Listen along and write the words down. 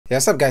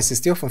What's up guys, it's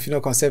still from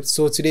Final Concept.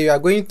 So today we are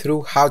going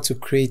through how to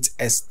create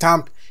a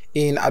stamp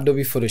in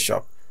Adobe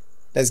Photoshop.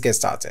 Let's get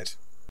started.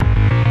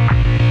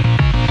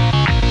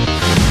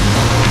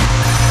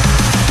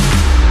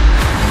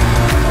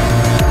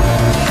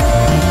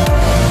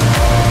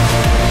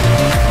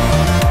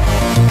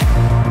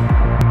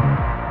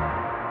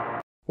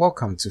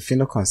 Welcome to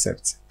Final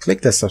Concept. Click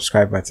the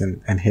subscribe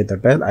button and hit the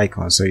bell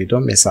icon so you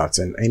don't miss out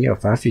on any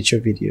of our future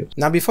videos.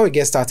 Now before we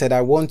get started,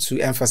 I want to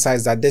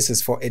emphasize that this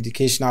is for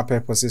educational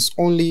purposes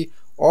only,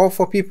 or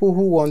for people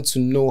who want to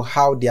know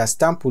how their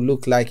stamp will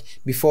look like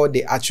before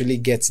they actually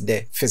get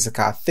the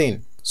physical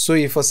thing. So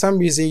if for some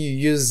reason you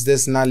use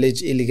this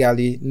knowledge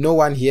illegally, no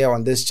one here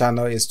on this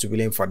channel is to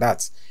blame for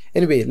that.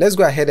 Anyway, let's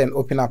go ahead and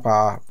open up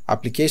our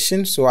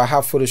application. So I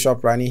have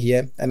Photoshop running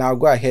here and I'll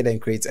go ahead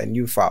and create a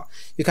new file.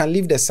 You can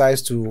leave the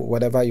size to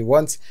whatever you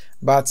want,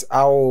 but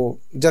I'll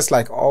just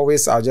like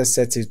always, I'll just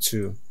set it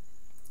to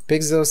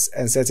pixels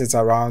and set it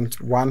around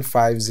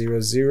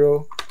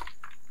 1500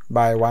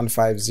 by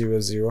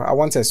 1500. I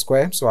want a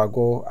square, so I'll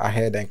go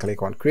ahead and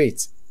click on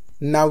create.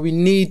 Now we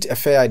need a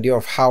fair idea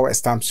of how a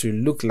stamp should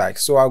look like.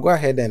 So I'll go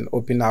ahead and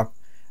open up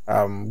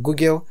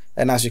Google,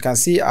 and as you can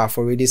see, I've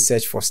already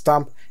searched for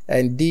stamp,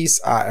 and these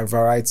are a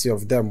variety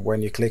of them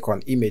when you click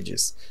on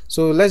images.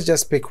 So let's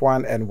just pick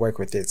one and work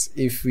with it.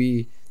 If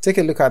we take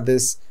a look at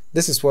this,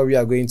 this is what we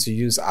are going to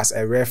use as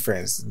a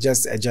reference,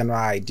 just a general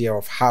idea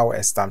of how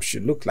a stamp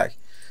should look like.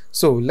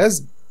 So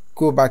let's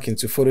go back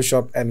into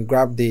Photoshop and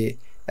grab the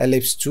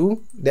ellipse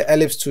tool. The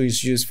ellipse tool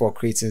is used for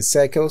creating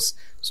circles.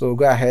 So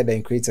go ahead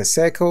and create a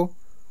circle.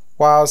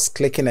 Whilst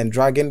clicking and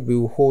dragging, we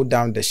will hold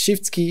down the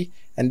shift key,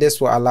 and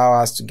this will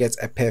allow us to get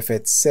a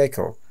perfect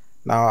circle.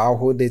 Now I'll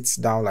hold it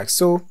down like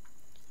so.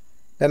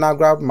 Then I'll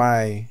grab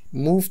my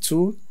move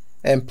tool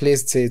and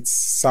place it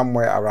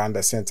somewhere around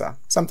the center.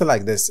 Something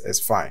like this is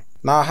fine.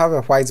 Now I have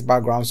a white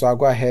background, so I'll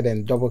go ahead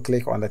and double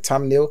click on the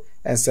thumbnail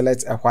and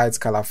select a white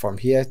color from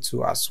here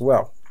too as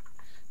well.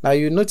 Now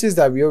you notice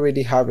that we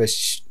already have a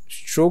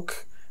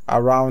stroke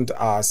around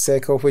our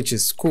circle, which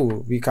is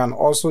cool. We can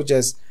also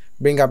just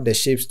bring up the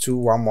shapes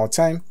tool one more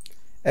time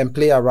and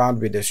play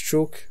around with the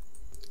stroke.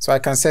 So I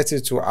can set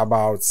it to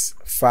about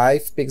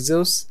 5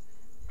 pixels,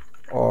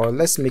 or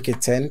let's make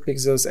it 10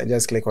 pixels and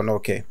just click on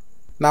OK.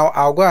 Now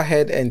I'll go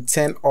ahead and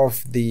turn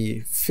off the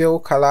fill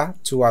color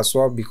tool as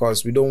well,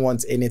 because we don't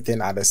want anything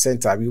at the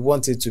center. We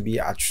want it to be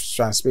as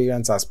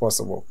transparent as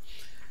possible.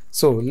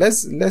 So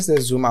let's just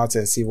zoom out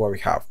and see what we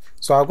have.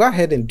 So I'll go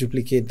ahead and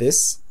duplicate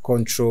this,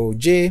 Ctrl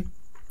J,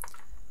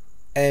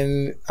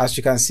 and as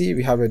you can see,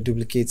 we have a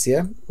duplicate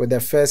here. With the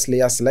first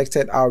layer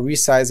selected, I'll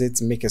resize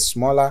it, make it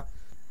smaller.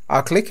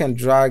 I'll click and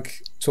drag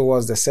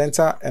towards the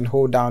center and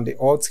hold down the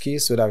Alt key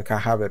so that we can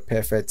have a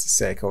perfect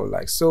circle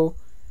like so.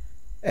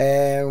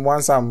 And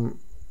once I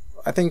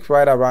think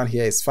right around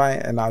here is fine,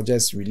 and I'll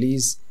just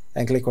release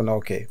and click on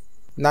OK.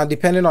 Now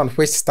depending on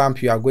which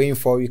stamp you are going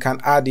for, you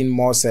can add in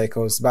more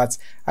circles, but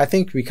I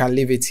think we can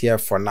leave it here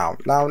for now.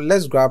 Now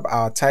let's grab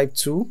our type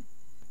tool.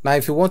 Now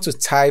if you want to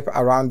type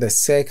around the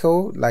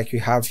circle like you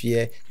have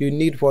here, you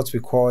need what we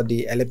call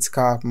the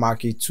elliptical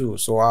marquee tool.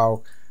 So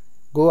I'll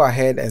go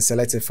ahead and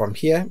select it from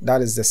here.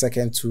 That is the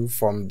second tool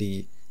from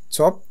the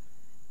top,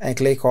 and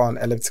click on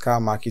elliptical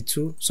marquee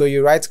tool. So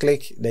you right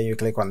click, then you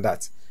click on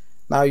that.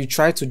 Now you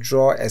try to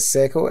draw a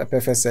circle, a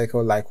perfect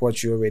circle like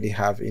what you already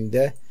have in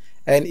there.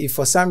 And if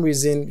for some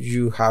reason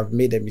you have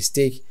made a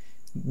mistake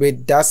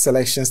with that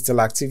selection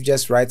still active,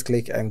 just right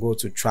click and go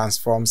to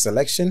transform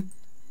selection,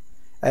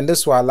 and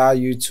this will allow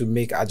you to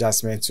make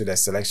adjustments to the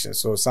selection.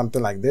 So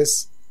something like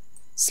this,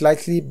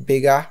 slightly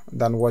bigger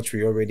than what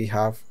we already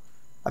have.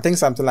 I think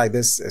something like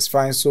this is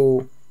fine.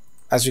 So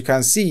as you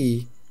can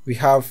see, we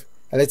have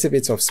a little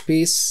bit of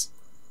space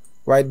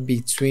right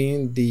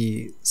between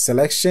the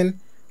selection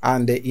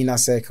and the inner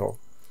circle.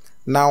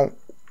 Now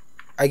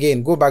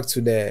again, go back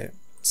to the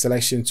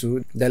selection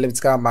tool, the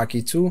elliptical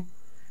marquee tool,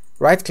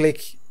 right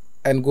click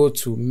and go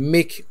to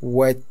make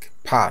work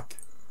path.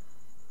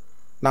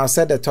 Now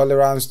set the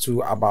tolerance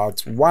to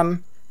about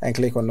 1 and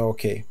click on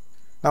OK.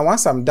 Now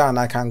once I'm done,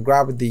 I can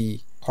grab the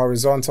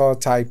horizontal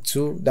type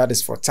tool, that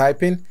is for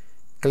typing.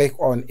 Click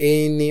on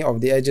any of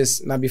the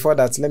edges. Now before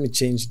that, let me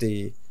change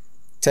the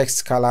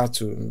text color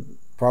to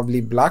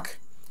probably black.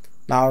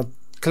 Now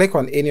click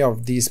on any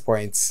of these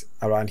points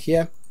around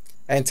here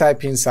and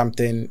type in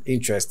something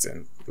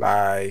interesting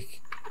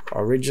like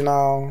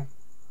original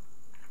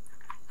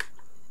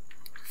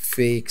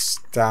fake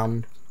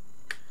stamp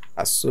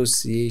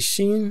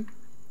association.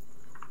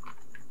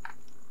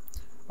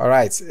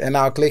 Alright, and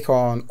I'll click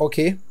on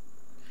OK.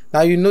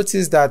 Now you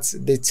notice that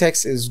the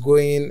text is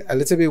going a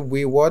little bit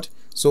wayward,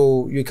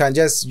 so you can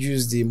just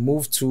use the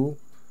move tool,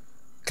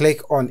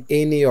 click on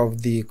any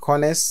of the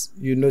corners.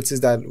 You notice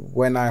that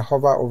when I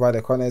hover over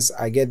the corners,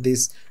 I get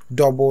this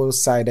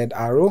double-sided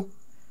arrow,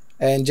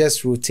 and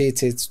just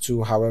rotate it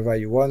to however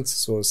you want.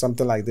 So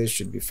something like this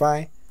should be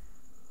fine.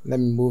 Let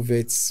me move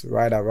it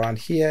right around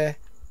here,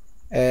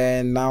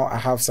 and now I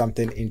have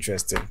something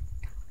interesting.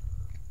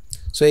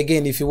 So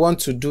again, if you want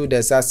to do the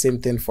exact same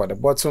thing for the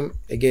bottom,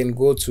 again,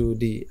 go to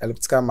the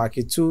elliptical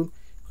marquee tool,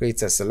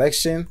 create a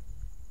selection.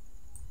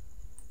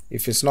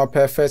 If it's not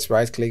perfect,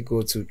 right click,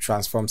 go to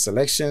transform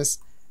selections,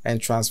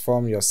 and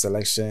transform your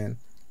selection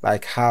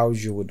like how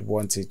you would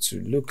want it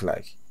to look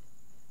like.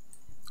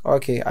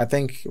 Okay, I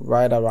think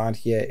right around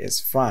here is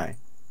fine.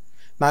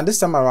 Now this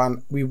time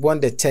around, we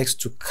want the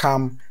text to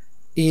come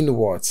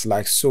inwards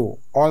like so,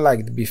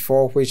 unlike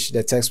before, which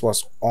the text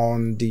was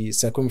on the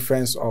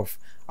circumference of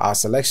our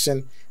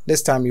selection.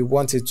 This time we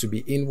want it to be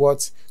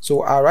inwards,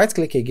 so I'll right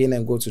click again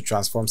and go to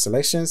transform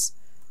selections,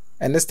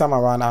 and this time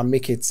around I'll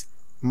make it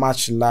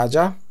much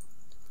larger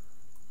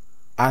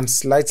and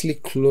slightly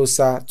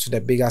closer to the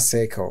bigger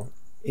circle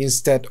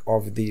instead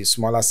of the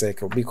smaller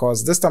circle,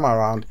 because this time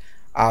around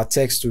our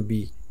text will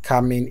be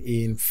coming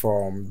in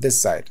from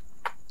this side.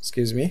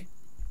 Excuse me.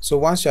 So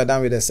once you are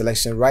done with the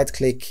selection, right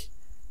click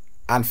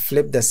and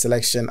flip the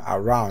selection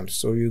around.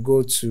 So you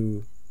go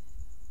to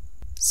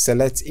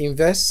select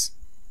inverse.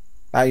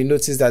 Now you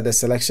notice that the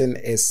selection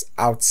is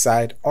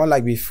outside.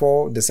 Unlike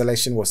before, the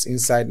selection was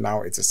inside,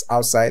 now it is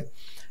outside.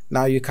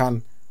 Now you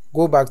can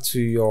go back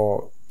to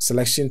your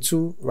selection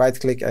tool, right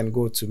click and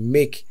go to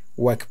make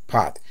work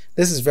path.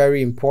 This is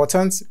very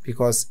important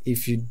because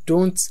if you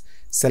don't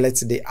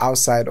select the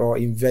outside or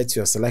invert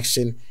your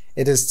selection,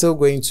 it is still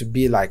going to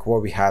be like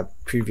what we had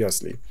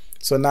previously.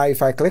 So now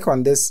if I click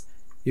on this,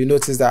 you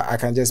notice that I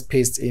can just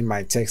paste in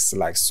my text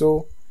like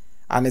so,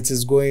 and it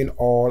is going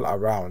all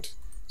around.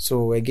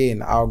 So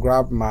again, I'll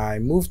grab my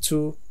move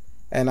tool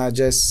and I'll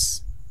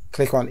just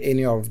click on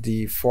any of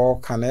the four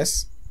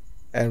corners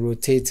and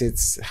rotate it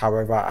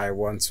however I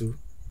want to.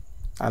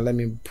 And let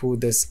me pull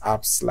this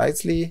up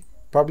slightly,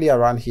 probably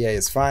around here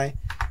is fine,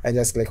 and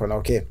just click on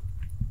OK.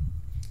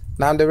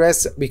 Now the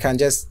rest we can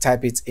just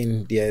type it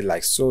in there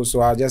like so.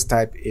 So I'll just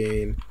type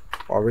in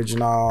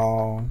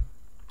original,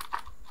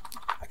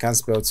 I can't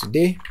spell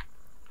today,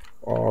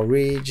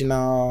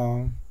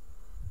 original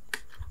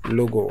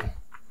logo.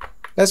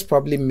 Let's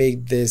probably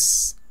make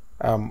this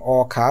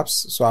all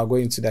caps. So I'll go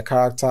into the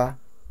character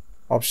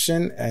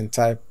option and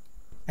type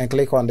and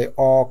click on the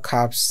all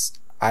caps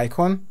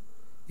icon.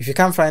 If you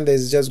can't find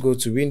this, just go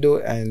to window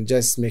and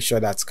just make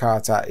sure that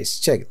character is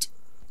checked.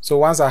 So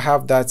once I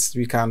have that,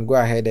 we can go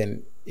ahead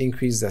and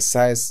increase the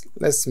size.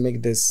 Let's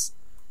make this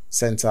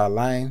center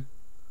line,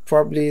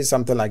 probably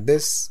something like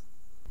this.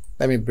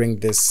 Let me bring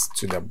this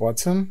to the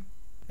bottom.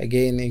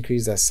 Again,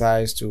 increase the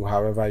size to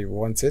however you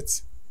want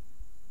it,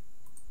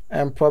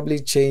 and probably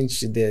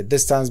change the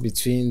distance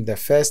between the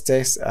first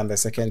text and the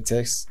second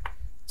text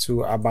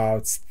to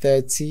about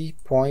 30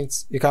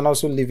 points. You can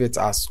also leave it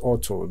as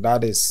auto.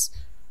 That is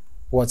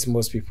what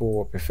most people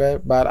will prefer,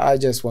 but I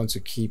just want to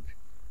keep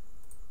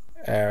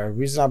a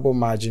reasonable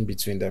margin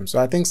between them. So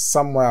I think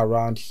somewhere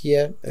around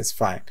here is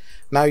fine.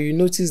 Now you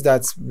notice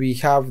that we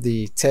have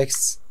the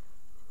text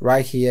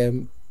right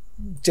here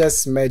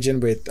just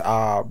merging with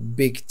our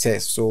big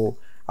text. So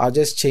I'll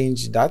just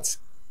change that.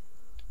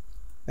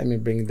 Let me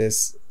bring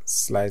this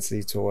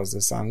slightly towards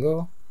this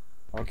angle.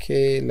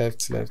 Okay,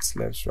 left, left,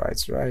 left,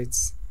 right, right.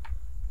 I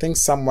think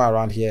somewhere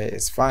around here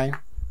is fine.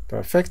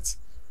 Perfect.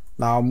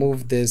 Now I'll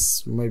move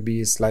this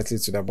maybe slightly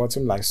to the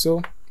bottom like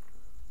so.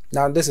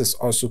 Now this is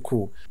also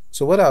cool.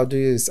 So what I'll do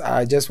is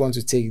I just want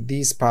to take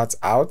these parts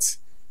out.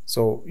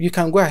 So you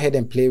can go ahead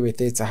and play with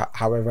it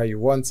however you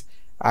want.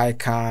 I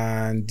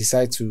can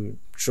decide to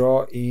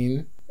draw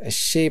in a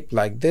shape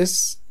like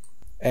this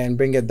and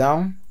bring it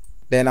down.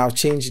 Then I'll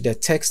change the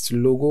text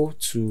logo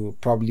to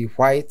probably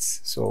white.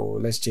 So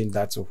let's change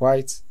that to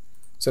white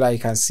so that you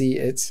can see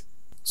it.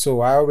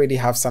 So I already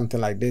have something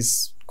like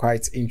this,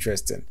 quite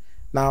interesting.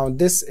 Now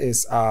this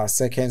is our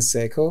second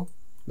circle,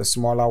 the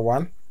smaller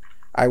one.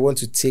 I want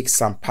to take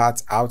some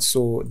parts out.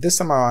 So this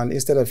time around,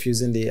 instead of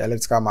using the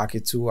elliptical marquee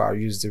tool, I'll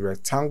use the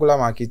rectangular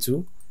marquee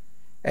tool,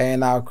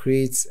 and I'll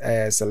create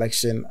a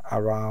selection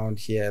around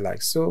here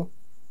like so.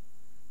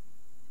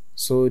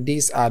 So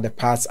these are the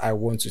parts I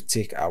want to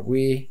take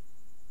away.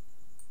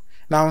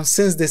 Now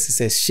since this is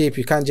a shape,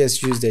 you can't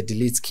just use the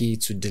delete key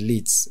to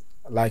delete.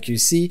 Like you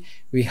see,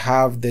 we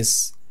have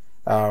this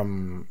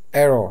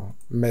error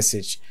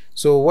message.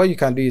 So what you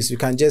can do is you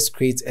can just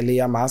create a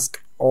layer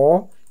mask,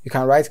 or you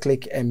can right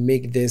click and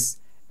make this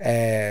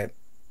a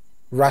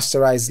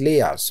rasterized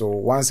layer. So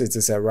once it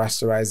is a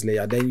rasterized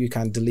layer, then you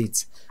can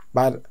delete.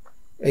 But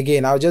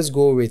again, I'll just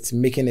go with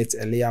making it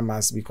a layer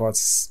mask,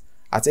 because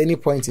at any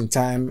point in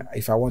time,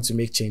 if I want to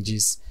make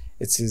changes,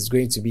 it is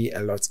going to be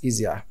a lot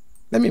easier.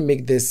 Let me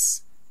make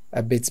this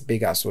a bit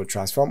bigger. So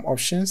transform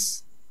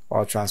options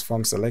or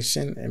transform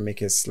selection and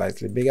make it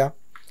slightly bigger.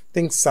 I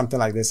think something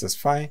like this is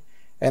fine.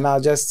 And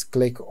I'll just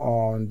click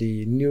on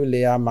the new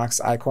layer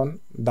mask icon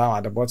down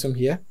at the bottom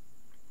here,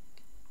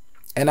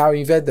 and I'll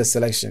invert the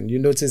selection. You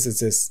notice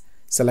it is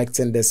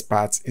selecting this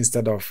part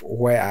instead of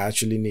where I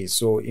actually need.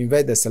 So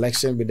invert the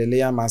selection with the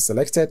layer mask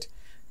selected.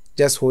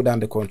 Just hold down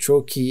the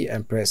control key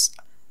and press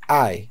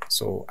I,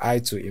 so I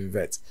to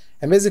invert.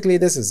 And basically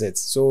this is it.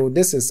 So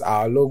this is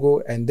our logo,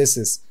 and this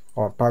is,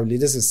 or probably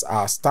this is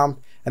our stamp,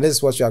 and this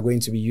is what we are going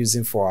to be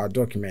using for our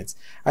document.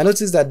 I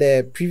noticed that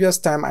the previous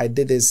time I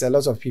did this, a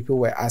lot of people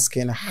were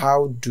asking,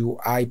 how do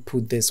I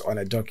put this on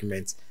a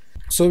document?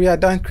 So we are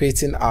done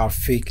creating our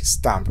fake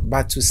stamp,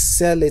 but to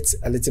sell it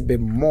a little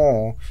bit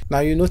more, now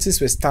you notice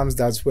with stamps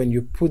that when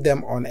you put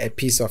them on a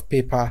piece of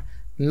paper,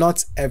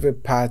 not every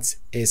part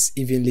is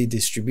evenly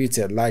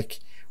distributed like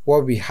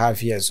what we have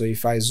here. So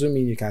if I zoom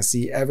in, you can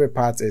see every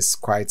part is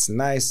quite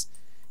nice.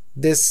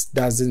 This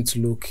doesn't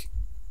look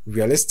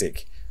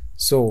realistic.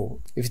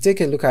 So if you take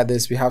a look at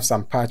this, we have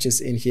some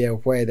patches in here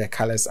where the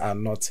colors are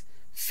not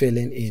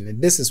filling in,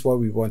 and this is what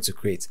we want to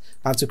create.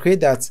 Now to create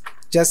that,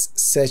 just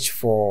search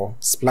for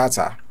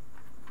splatter.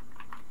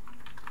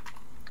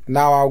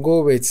 Now I'll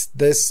go with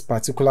this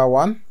particular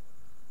one,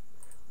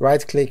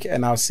 right click,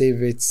 and I'll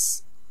save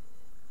it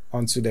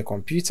onto the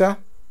computer.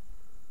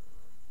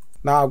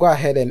 Now I'll go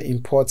ahead and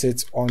import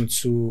it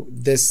onto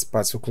this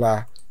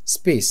particular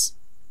space.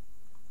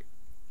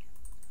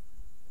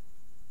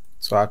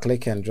 So I'll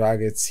click and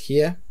drag it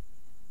here,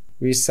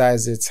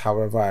 resize it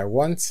however I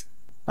want.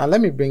 Now let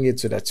me bring it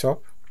to the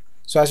top.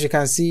 So as you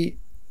can see,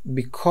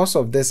 because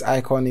of this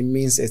icon, it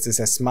means it is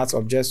a smart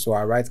object. So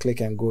I'll right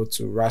click and go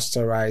to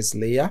rasterize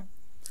layer.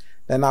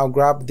 Then I'll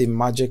grab the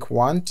magic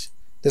wand.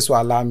 This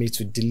will allow me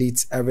to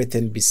delete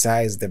everything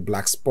besides the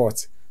black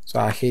spot. So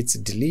I hit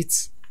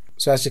delete.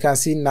 So as you can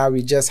see, now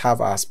we just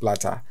have our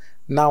splatter.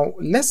 Now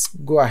let's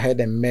go ahead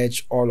and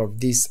merge all of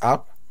these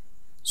up.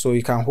 So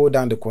you can hold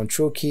down the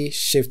Control key,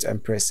 Shift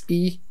and press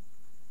E,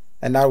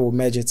 and that will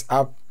merge it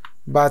up.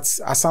 But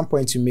at some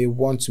point you may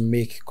want to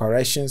make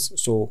corrections.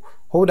 So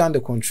hold down the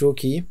Control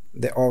key,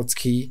 the Alt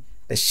key,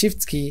 the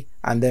Shift key,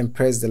 and then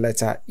press the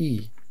letter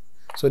E.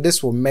 So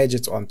this will merge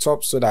it on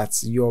top so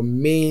that your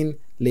main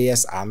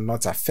layers are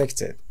not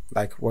affected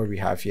like what we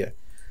have here.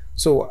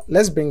 So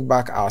let's bring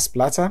back our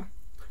splatter.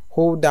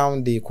 Hold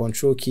down the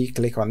Control key,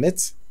 click on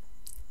it.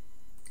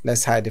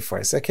 Let's hide it for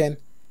a second,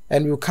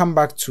 and we'll come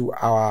back to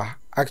our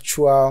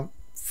actual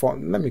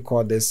form. Let me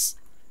call this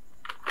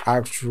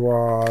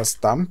actual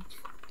stamp.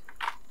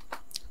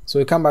 So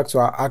we come back to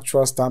our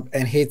actual stamp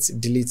and hit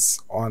delete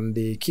on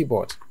the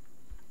keyboard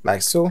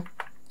like so.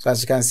 So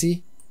as you can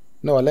see,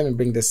 no, let me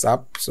bring this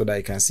up so that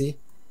you can see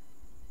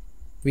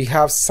we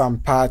have some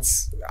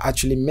parts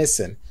actually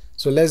missing.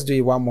 So let's do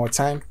it one more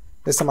time.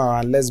 This time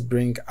around, let's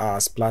bring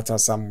our splatter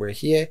somewhere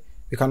here.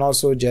 You can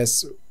also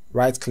just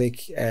right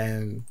click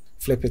and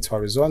flip it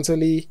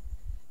horizontally.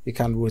 You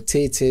can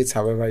rotate it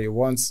however you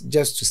want,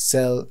 just to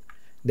sell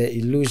the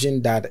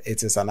illusion that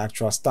it is an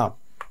actual stamp.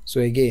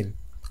 So again,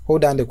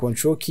 hold down the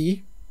Control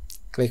key,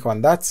 click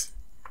on that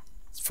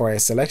for a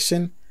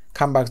selection,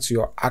 come back to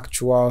your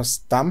actual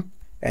stamp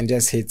and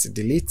just hit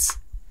delete,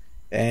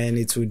 and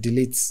it will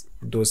delete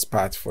those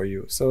parts for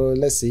you. So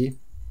let's see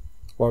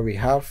what we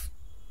have.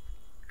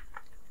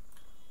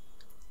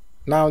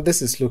 Now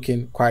this is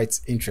looking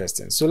quite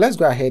interesting. So let's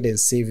go ahead and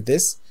save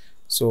this.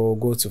 So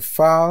go to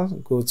File,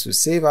 go to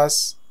Save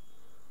As,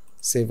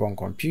 Save on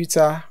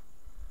Computer,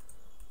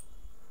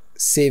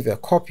 save a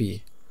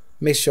copy.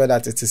 Make sure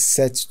that it is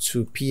set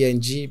to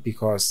PNG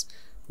because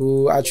we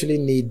will actually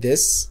need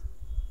this.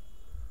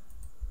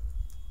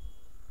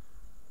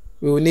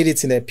 We will need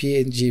it in a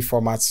PNG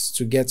format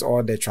to get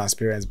all the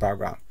transparent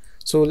background.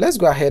 So let's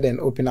go ahead and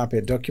open up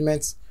a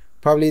document.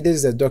 Probably this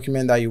is a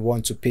document that you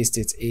want to paste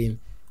it in.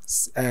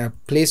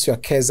 Place your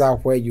cursor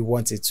where you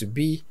want it to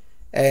be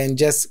and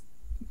just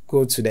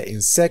go to the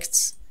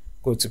insect,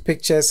 go to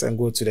pictures and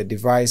go to the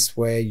device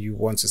where you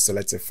want to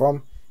select it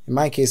from. In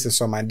my case,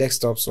 it's on my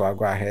desktop, so I'll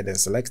go ahead and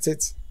select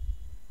it.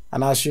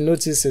 And as you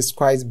notice, it's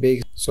quite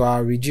big, so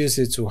I'll reduce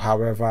it to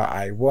however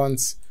I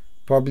want,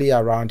 probably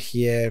around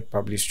here,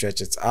 probably stretch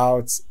it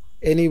out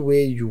any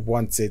way you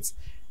want it,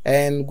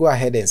 and go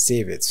ahead and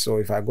save it. So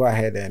if I go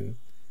ahead and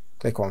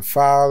click on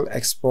File,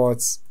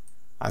 Export,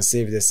 and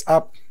save this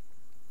up,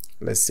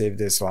 let's save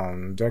this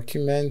on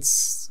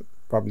Documents,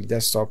 probably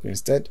desktop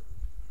instead.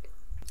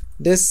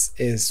 This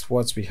is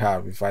what we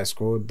have. If I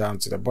scroll down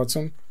to the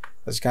bottom,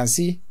 as you can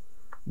see,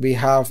 we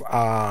have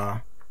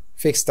our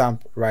fake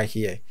stamp right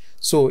here.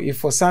 So if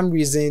for some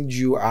reason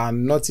you are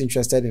not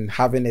interested in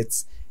having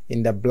it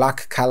in the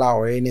black color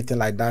or anything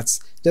like that,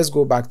 just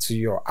go back to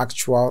your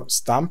actual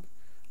stamp,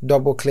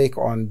 double click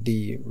on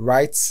the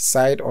right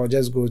side, or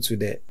just go to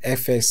the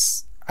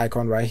FX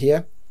icon right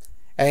here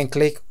and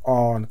click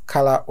on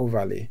Color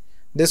Overlay.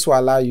 This will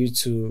allow you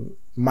to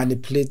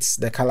manipulate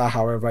the color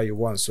however you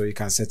want. So you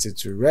can set it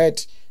to red,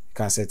 you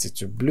can set it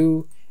to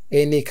blue,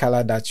 any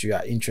color that you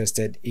are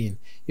interested in.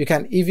 You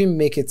can even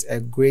make it a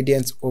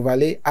gradient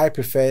overlay. I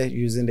prefer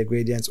using the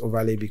gradient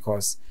overlay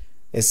because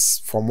it's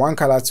from one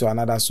color to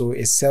another, so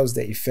it sells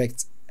the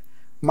effect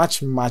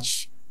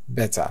much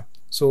better.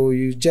 So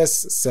you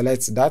just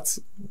select that,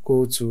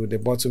 go to the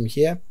bottom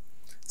here,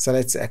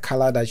 select a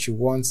color that you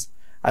want.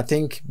 I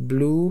think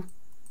blue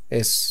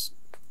is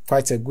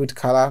quite a good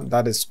color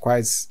that is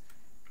quite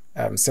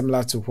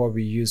similar to what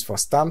we use for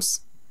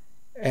stamps.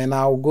 And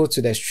I'll go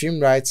to the extreme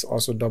right,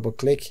 also double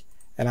click,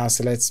 and I'll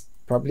select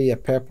probably a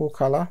purple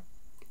color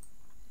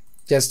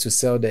just to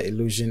sell the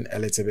illusion a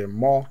little bit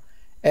more.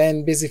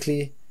 And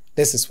basically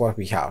this is what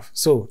we have.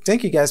 So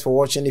thank you guys for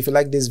watching. If you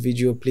like this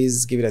video,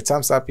 please give it a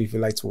thumbs up. If you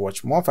like to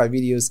watch more of our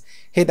videos,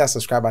 hit that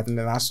subscribe button,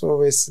 and as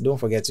always, don't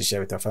forget to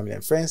share with your family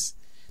and friends.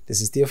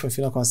 This is Theo from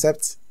Final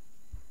Concept,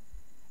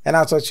 and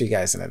I'll talk to you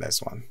guys in the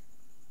next one.